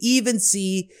 You could even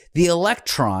see the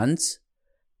electrons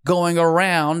going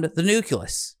around the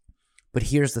nucleus. But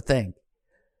here's the thing.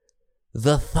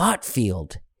 The thought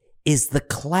field is the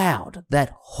cloud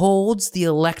that holds the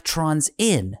electrons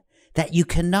in that you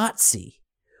cannot see.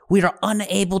 We are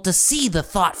unable to see the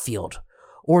thought field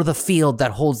or the field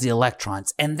that holds the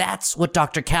electrons. And that's what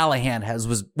Dr. Callahan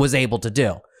was able to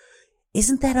do.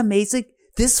 Isn't that amazing?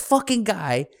 This fucking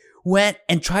guy went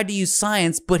and tried to use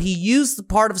science, but he used the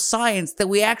part of science that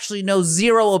we actually know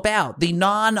zero about, the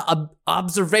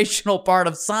non-observational part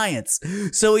of science.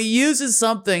 So he uses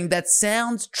something that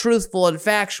sounds truthful and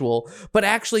factual, but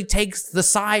actually takes the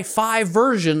sci-fi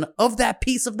version of that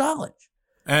piece of knowledge.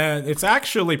 And it's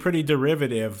actually pretty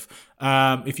derivative.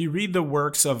 If you read the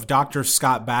works of Dr.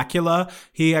 Scott Bakula,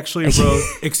 he actually wrote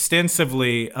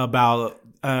extensively about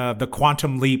the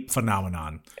quantum leap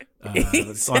phenomenon.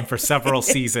 It's on for several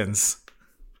seasons.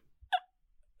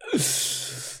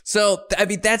 So, I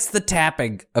mean, that's the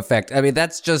tapping effect. I mean,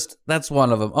 that's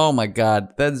one of them. Oh my God.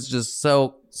 That's just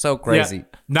so crazy. Yeah,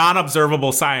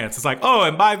 non-observable science. It's like, oh,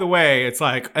 and by the way, it's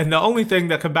like, and the only thing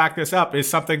that can back this up is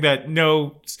something that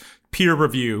no peer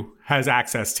review has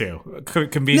access to,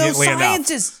 conveniently enough. No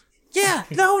scientists. Yeah,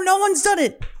 no one's done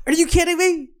it. Are you kidding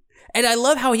me? And I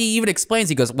love how he even explains,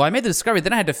 he goes, well, I made the discovery,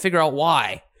 then I had to figure out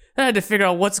why. Then I had to figure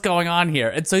out what's going on here.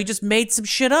 And so he just made some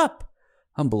shit up.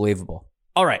 Unbelievable.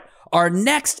 All right. Our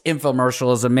next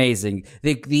infomercial is amazing.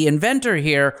 The inventor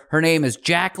here, her name is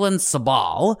Jacqueline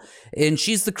Sabal, and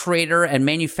she's the creator and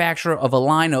manufacturer of a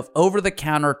line of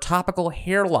over-the-counter topical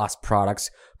hair loss products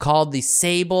called the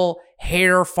Sable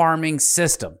Hair Farming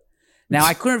System. Now,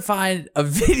 I couldn't find a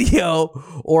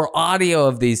video or audio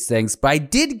of these things, but I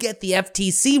did get the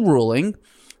FTC ruling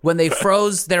when they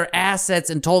froze their assets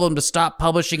and told them to stop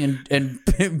publishing and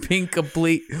being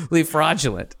completely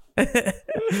fraudulent.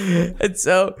 And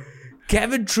so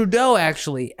Kevin Trudeau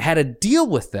actually had a deal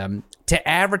with them to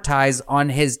advertise on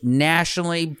his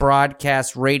nationally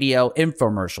broadcast radio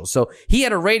infomercial. So he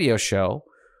had a radio show,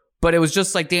 but it was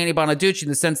just like Danny Bonaducci in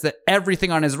the sense that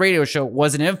everything on his radio show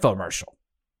was an infomercial.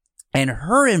 And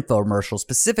her infomercial,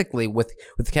 specifically with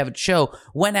Kevin's show,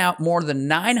 went out more than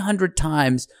 900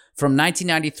 times from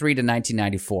 1993 to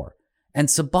 1994. And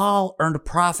Sabal earned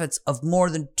profits of more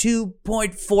than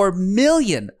 $2.4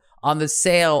 million on the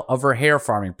sale of her hair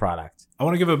farming product. I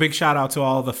want to give a big shout out to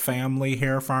all the family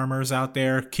hair farmers out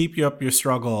there. Keep you up your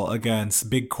struggle against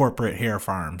big corporate hair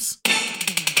farms.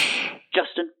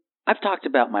 Justin, I've talked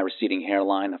about my receding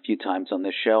hairline a few times on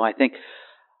this show. I think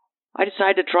I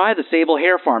decided to try the Sable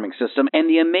hair farming system, and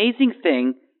the amazing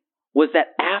thing was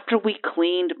that after we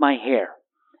cleaned my hair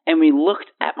and we looked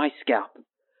at my scalp,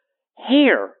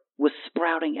 hair was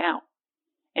sprouting out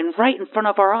and right in front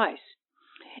of our eyes.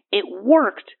 It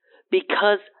worked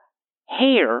because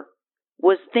hair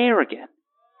was there again.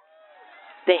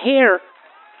 The hair,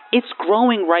 it's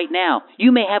growing right now.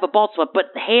 You may have a bald spot, but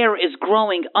hair is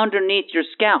growing underneath your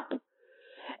scalp.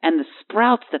 And the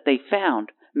sprouts that they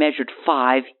found measured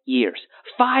 5 years.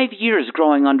 5 years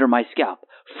growing under my scalp.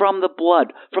 From the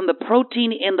blood, from the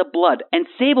protein in the blood. And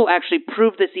Sable actually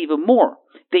proved this even more.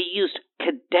 They used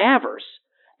cadavers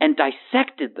and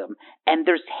dissected them, and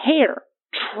there's hair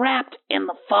trapped in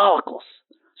the follicles.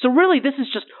 So really, this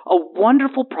is just a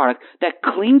wonderful product that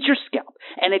cleans your scalp.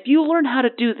 And if you learn how to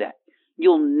do that,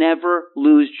 you'll never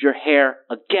lose your hair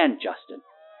again, Justin.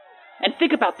 And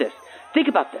think about this. Think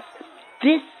about this.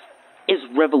 This is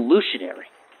revolutionary.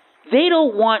 They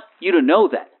don't want you to know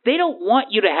that. They don't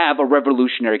want you to have a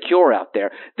revolutionary cure out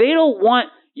there. They don't want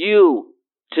you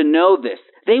to know this.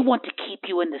 They want to keep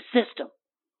you in the system.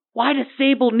 Why does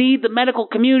Sable need the medical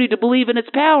community to believe in its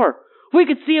power? We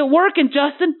could see it working,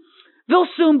 Justin. They'll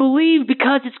soon believe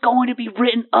because it's going to be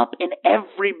written up in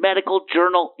every medical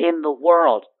journal in the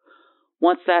world.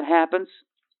 Once that happens,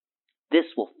 this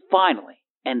will finally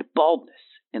end baldness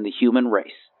in the human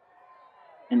race.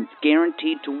 And it's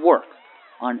guaranteed to work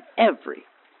on every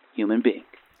human being.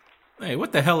 Hey,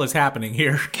 what the hell is happening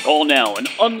here? Call now and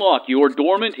unlock your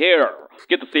dormant hair.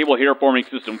 Get the Sable hair forming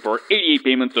system for 88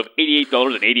 payments of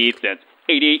 $88.88.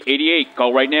 8888.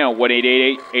 Call right now.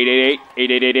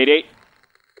 1-888-888-8888.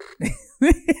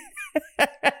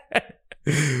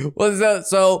 Well,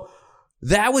 so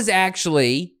that was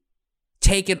actually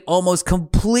taken almost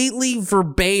completely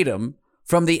verbatim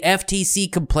from the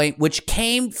FTC complaint, which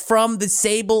came from the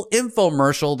Sable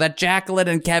infomercial that Jacqueline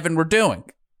and Kevin were doing.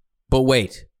 But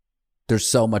wait, there's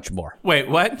so much more. Wait,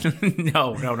 what?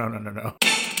 No.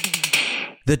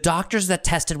 The doctors that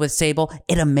tested with Sable,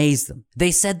 it amazed them. They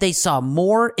said they saw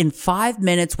more in 5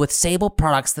 minutes with Sable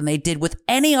products than they did with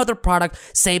any other product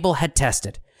Sable had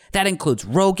tested. That includes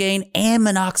Rogaine and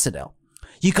Minoxidil.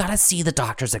 You gotta see the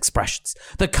doctor's expressions.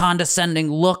 The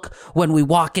condescending look when we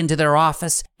walk into their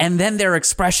office, and then their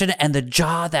expression and the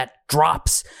jaw that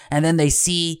drops, and then they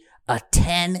see a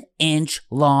 10-inch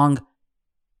long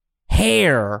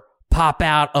hair pop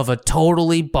out of a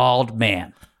totally bald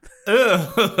man.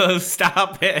 Ugh,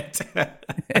 stop it.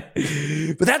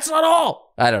 But that's not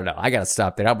all. I don't know. I gotta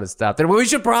stop there. I'm gonna stop there. But we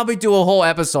should probably do a whole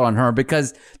episode on her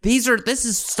because this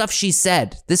is stuff she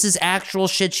said. This is actual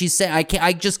shit she said.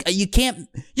 You can't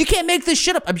make this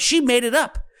shit up. I mean, she made it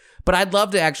up. But I'd love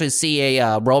to actually see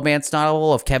a romance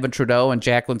novel of Kevin Trudeau and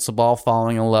Jacqueline Sabal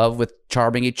falling in love with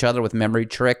charming each other with memory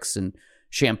tricks and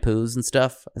shampoos and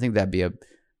stuff. I think that'd be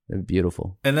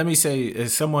beautiful. And let me say,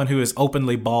 as someone who is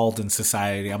openly bald in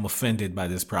society, I'm offended by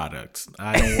this product.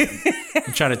 I'm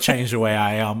trying to change the way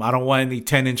I am. I don't want any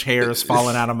 10-inch hairs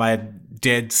falling out of my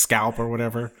dead scalp or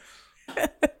whatever.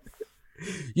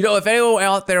 You know, if anyone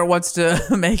out there wants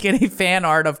to make any fan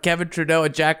art of Kevin Trudeau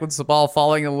and Jacqueline Sabal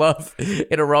falling in love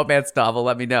in a romance novel,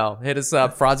 let me know. Hit us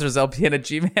up,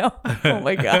 fraudsterslpn@gmail.com. Oh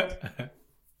my God.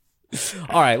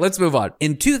 All right, let's move on.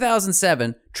 In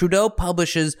 2007, Trudeau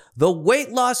publishes The Weight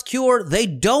Loss Cure They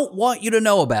Don't Want You to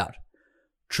Know About.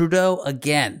 Trudeau,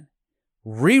 again,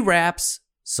 rewraps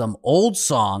some old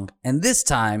song, and this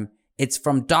time it's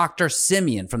from Dr.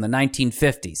 Simeon from the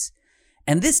 1950s.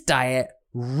 And this diet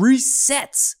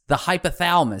resets the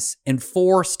hypothalamus in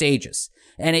 4 stages.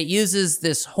 And it uses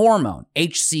this hormone,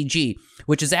 HCG,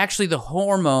 which is actually the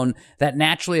hormone that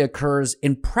naturally occurs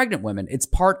in pregnant women. It's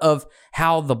part of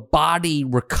how the body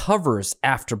recovers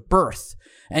after birth.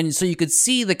 And so you could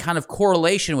see the kind of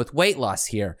correlation with weight loss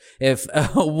here. If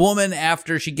a woman,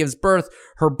 after she gives birth,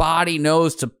 her body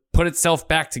knows to put itself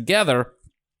back together,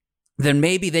 then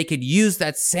maybe they could use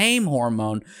that same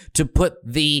hormone to put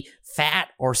the fat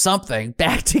or something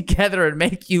back together and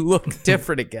make you look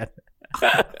different again.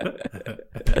 I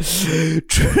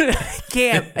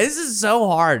can't. This is so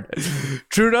hard.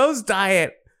 Trudeau's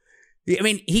diet, I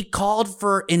mean, he called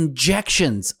for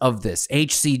injections of this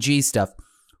HCG stuff,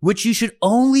 which you should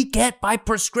only get by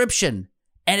prescription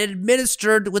and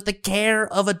administered with the care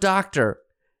of a doctor.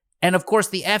 And of course,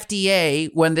 the FDA,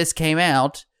 when this came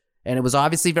out, and it was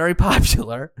obviously very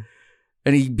popular,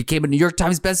 and he became a New York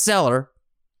Times bestseller,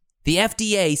 the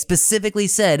FDA specifically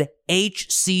said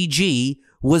HCG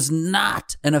was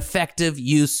not an effective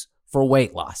use for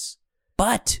weight loss.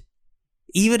 But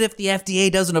even if the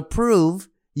FDA doesn't approve,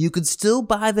 you could still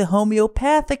buy the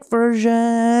homeopathic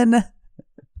version.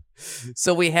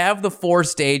 So we have the 4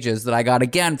 stages that I got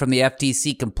again from the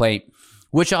FTC complaint,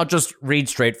 which I'll just read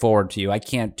straightforward to you. I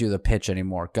can't do the pitch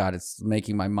anymore. God, it's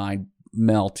making my mind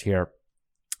melt here.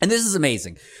 And this is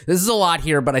amazing. This is a lot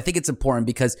here, but I think it's important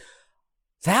because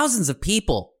thousands of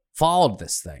people followed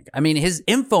this thing. I mean, his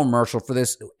infomercial for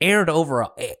this aired over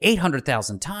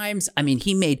 800,000 times. I mean,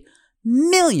 he made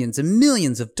millions and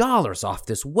millions of dollars off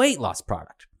this weight loss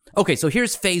product. Okay, so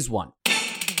here's phase 1.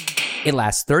 It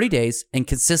lasts 30 days and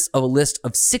consists of a list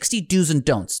of 60 do's and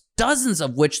don'ts, dozens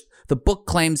of which the book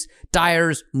claims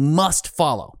dieters must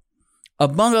follow.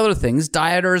 Among other things,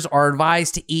 dieters are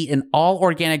advised to eat an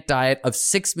all-organic diet of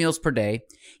 6 meals per day,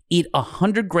 eat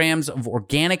 100 grams of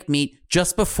organic meat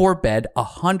just before bed,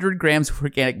 100 grams of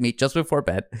organic meat just before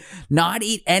bed, not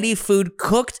eat any food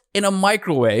cooked in a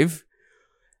microwave,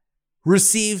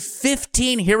 receive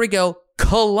 15, here we go,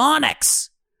 colonics.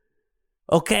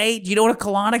 Okay, do you know what a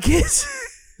colonic is?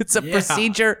 It's a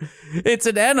procedure. It's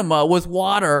an enema with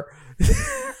water.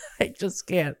 I just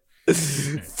can't.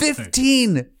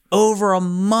 15 over a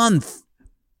month.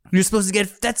 You're supposed to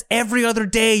get, that's every other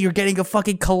day you're getting a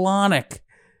fucking colonic.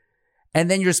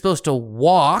 And then you're supposed to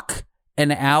walk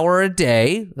an hour a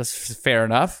day. That's fair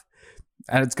enough.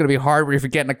 And it's going to be hard if you're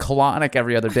getting a colonic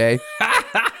every other day.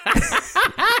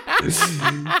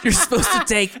 You're supposed to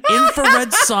take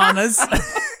infrared saunas.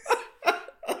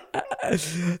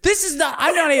 This is not,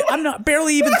 I'm not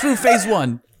barely even through phase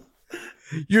 1.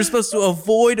 You're supposed to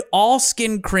avoid all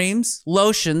skin creams,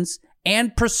 lotions,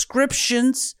 and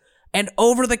prescriptions and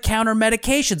over-the-counter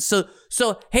medications.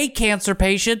 So, hey, cancer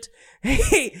patient,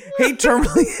 hey,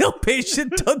 terminally ill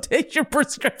patient, don't take your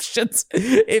prescriptions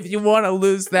if you want to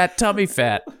lose that tummy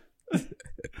fat.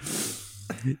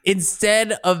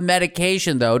 Instead of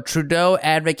medication, though, Trudeau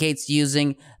advocates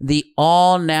using the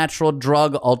all-natural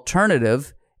drug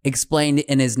alternative explained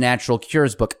in his Natural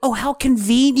Cures book. Oh, how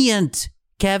convenient,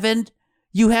 Kevin.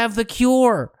 You have the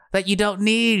cure that you don't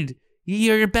need.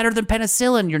 You're better than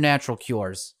penicillin, your natural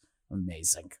cures.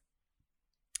 Amazing.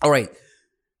 All right.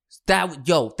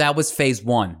 That was phase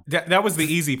 1. That was the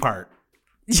easy part.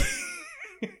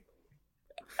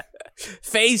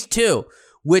 Phase 2,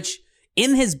 which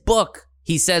in his book,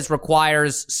 he says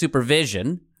requires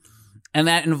supervision, and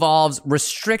that involves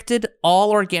restricted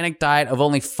all-organic diet of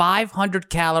only 500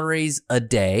 calories a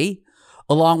day,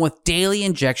 along with daily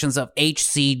injections of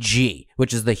HCG,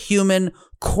 which is the human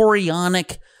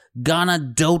chorionic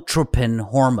gonadotropin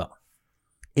hormone.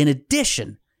 In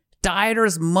addition,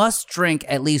 dieters must drink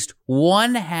at least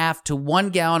 1/2 to 1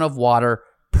 gallon of water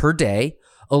per day,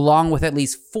 along with at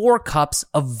least 4 cups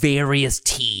of various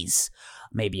teas.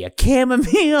 Maybe a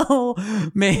chamomile,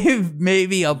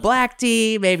 maybe a black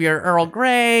tea, maybe an Earl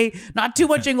Grey. Not too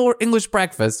much English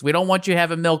breakfast. We don't want you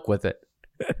having milk with it.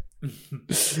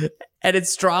 And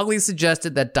it's strongly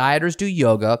suggested that dieters do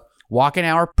yoga, walk an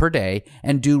hour per day,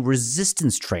 and do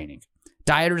resistance training.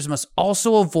 Dieters must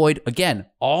also avoid, again,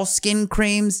 all skin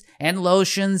creams and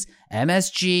lotions,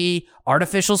 MSG,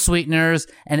 artificial sweeteners,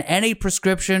 and any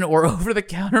prescription or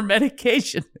over-the-counter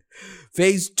medication.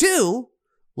 Phase 2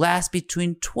 lasts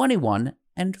between 21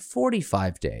 and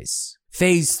 45 days.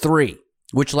 Phase 3,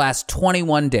 which lasts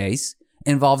 21 days,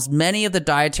 involves many of the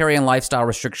dietary and lifestyle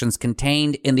restrictions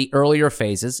contained in the earlier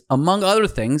phases. Among other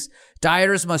things,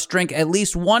 dieters must drink at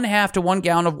least 1/2 to 1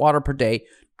 gallon of water per day,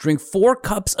 drink 4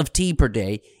 cups of tea per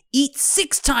day, eat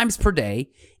 6 times per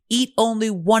day, eat only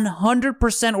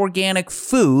 100% organic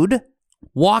food,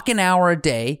 walk an hour a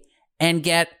day, and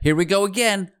get, here we go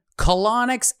again,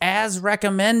 colonics as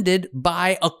recommended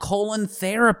by a colon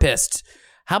therapist.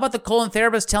 How about the colon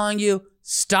therapist telling you,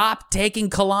 stop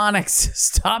taking colonics,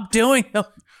 stop doing them?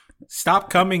 Stop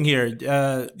coming here.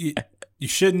 You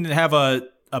shouldn't have a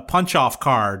punch-off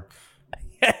card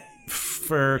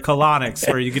for colonics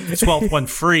where you get the 12th one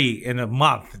free in a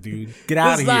month, dude. Get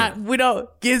out of here.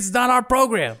 It's not our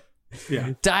program.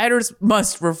 Yeah. Dieters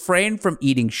must refrain from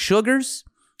eating sugars,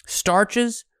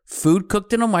 starches, food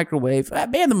cooked in a microwave.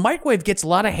 Man, the microwave gets a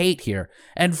lot of hate here.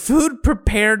 And food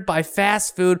prepared by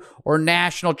fast food or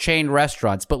national chain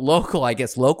restaurants. But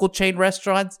local chain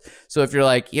restaurants. So if you're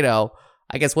like,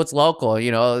 I guess what's local?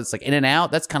 It's like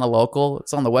In-N-Out. That's kind of local.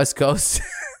 It's on the West Coast.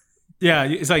 Yeah,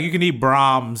 it's like you can eat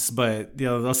Brahms, but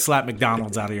they'll slap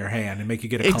McDonald's out of your hand and make you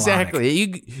get a colonic.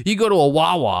 Exactly. You go to a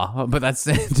Wawa, but that's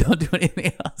it. Don't do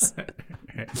anything else.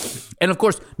 And of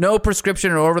course, no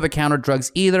prescription or over-the-counter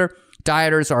drugs either.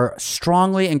 Dieters are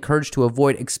strongly encouraged to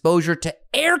avoid exposure to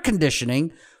air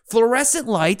conditioning, fluorescent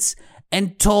lights,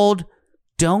 and told,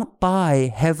 don't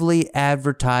buy heavily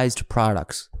advertised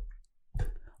products.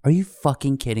 Are you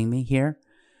fucking kidding me here?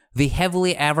 The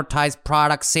heavily advertised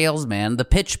product salesman, the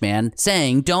pitchman,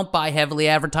 saying, don't buy heavily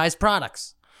advertised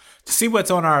products. To see what's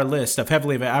on our list of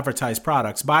heavily advertised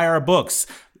products, buy our books,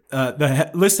 the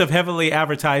list of heavily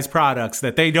advertised products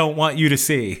that they don't want you to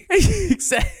see.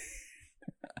 Exactly.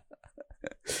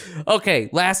 Okay,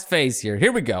 last phase here.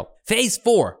 Here we go. Phase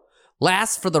 4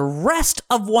 lasts for the rest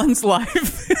of one's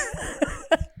life.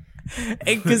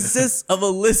 It consists of a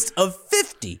list of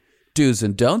 50 do's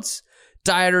and don'ts.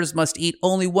 Dieters must eat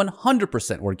only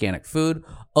 100% organic food,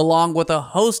 along with a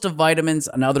host of vitamins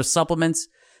and other supplements.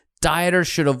 Dieters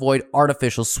should avoid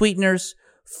artificial sweeteners,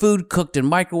 food cooked in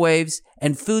microwaves,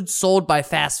 and food sold by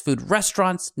fast food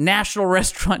restaurants, national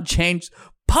restaurant chains,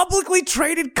 publicly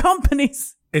traded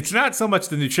companies. It's not so much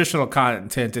the nutritional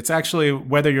content. It's actually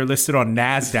whether you're listed on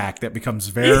NASDAQ that becomes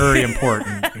very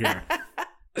important here.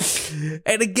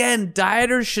 And again,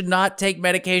 dieters should not take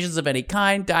medications of any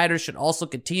kind. Dieters should also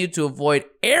continue to avoid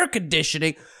air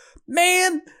conditioning.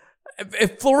 Man,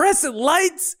 fluorescent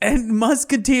lights, and must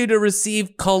continue to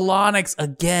receive colonics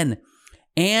again.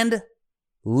 And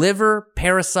liver,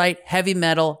 parasite, heavy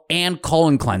metal, and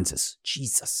colon cleanses.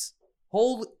 Jesus.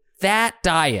 Hold that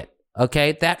diet,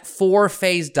 okay? That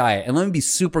 4-phase diet. And let me be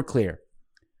super clear.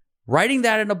 Writing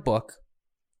that in a book,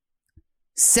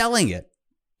 selling it,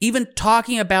 even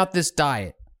talking about this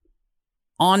diet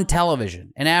on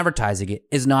television and advertising it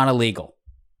is not illegal.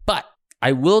 But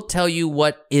I will tell you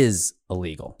what is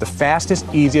illegal. The fastest,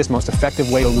 easiest, most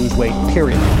effective way to lose weight,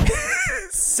 period.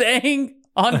 Saying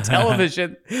on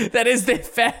television that is the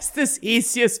fastest,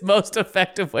 easiest, most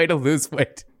effective way to lose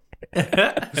weight.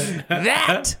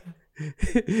 That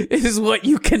is what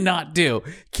you cannot do.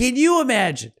 Can you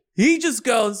imagine? He just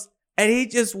goes and he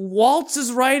just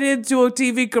waltzes right into a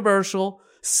TV commercial,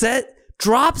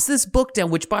 drops this book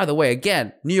down, which, by the way,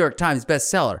 again, New York Times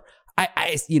bestseller.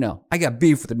 I got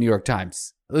beef with the New York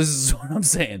Times. This is what I'm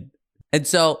saying. And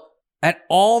so at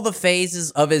all the phases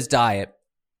of his diet,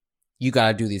 you got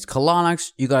to do these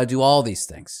colonics. You got to do all these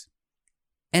things.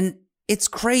 And it's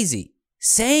crazy.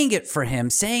 Saying it for him,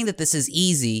 saying that this is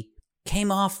easy,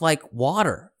 came off like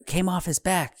water, came off his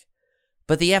back.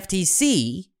 But the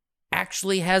FTC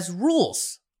actually has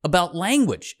rules about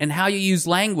language and how you use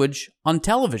language on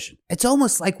television. It's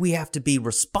almost like we have to be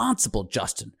responsible,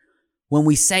 Justin, when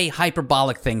we say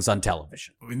hyperbolic things on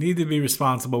television. We need to be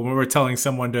responsible when we're telling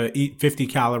someone to eat 50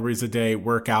 calories a day,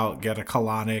 work out, get a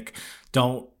colonic,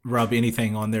 don't rub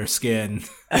anything on their skin.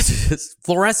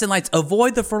 Fluorescent lights.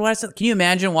 Avoid the fluorescent. Can you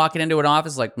imagine walking into an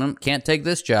office like, can't take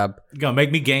this job. You're going to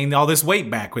make me gain all this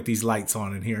weight back with these lights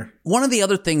on in here. One of the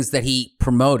other things that he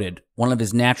promoted, one of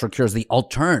his natural cures, the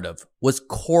alternative, was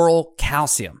coral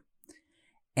calcium.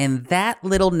 And that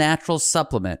little natural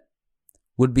supplement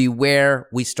would be where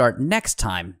we start next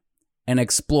time and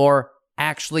explore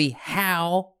actually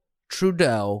how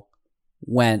Trudeau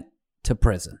went to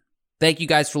prison. Thank you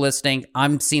guys for listening.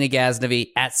 I'm Sina Ghaznavi,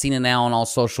 at Sina Now on all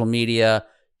social media.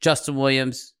 Justin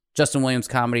Williams,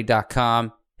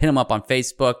 JustinWilliamsComedy.com. Hit him up on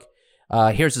Facebook.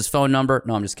 Here's his phone number.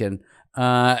 No, I'm just kidding.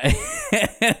 This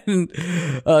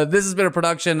has been a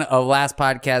production of Last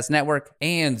Podcast Network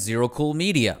and Zero Cool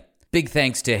Media. Big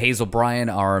thanks to Hazel Bryan,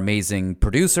 our amazing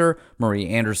producer, Marie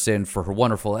Anderson for her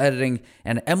wonderful editing,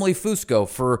 and Emily Fusco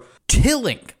for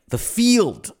tilling the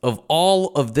field of all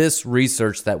of this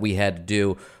research that we had to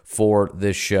do for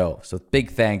this show. So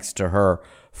big thanks to her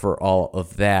for all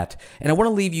of that. And I want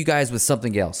to leave you guys with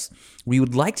something else. We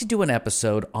would like to do an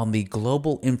episode on the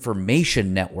Global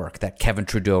Information Network that Kevin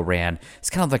Trudeau ran. It's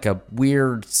kind of like a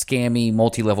weird, scammy,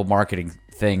 multi-level marketing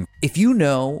thing. If you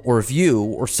know, or if you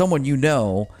or someone you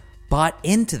know bought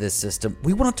into this system,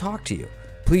 we want to talk to you.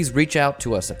 Please reach out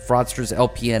to us at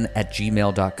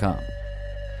fraudsterslpn@gmail.com.